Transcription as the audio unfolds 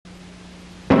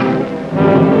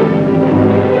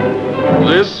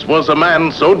was a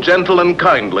man so gentle and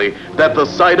kindly that the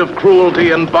sight of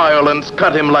cruelty and violence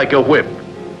cut him like a whip.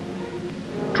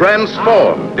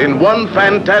 Transformed in one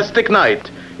fantastic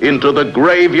night into the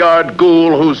graveyard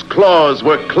ghoul whose claws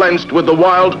were clenched with the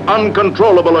wild,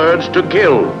 uncontrollable urge to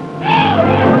kill.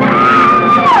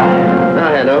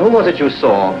 Now, Hannah, who was it you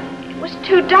saw? It was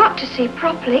too dark to see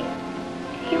properly.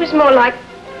 He was more like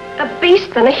a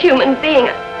beast than a human being.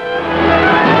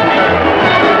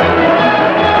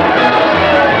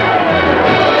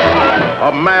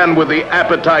 A man with the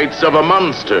appetites of a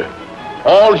monster.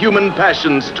 All human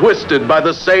passions twisted by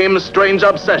the same strange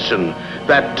obsession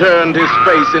that turned his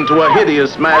face into a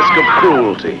hideous mask of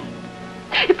cruelty.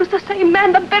 It was the same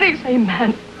man, the very same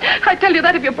man. I tell you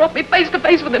that if you brought me face to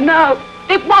face with him now.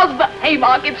 It was the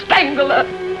Haymarket Strangler.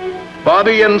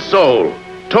 Body and soul,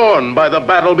 torn by the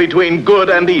battle between good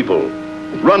and evil,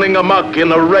 running amok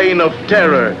in a reign of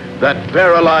terror that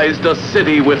paralyzed a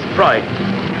city with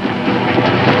fright.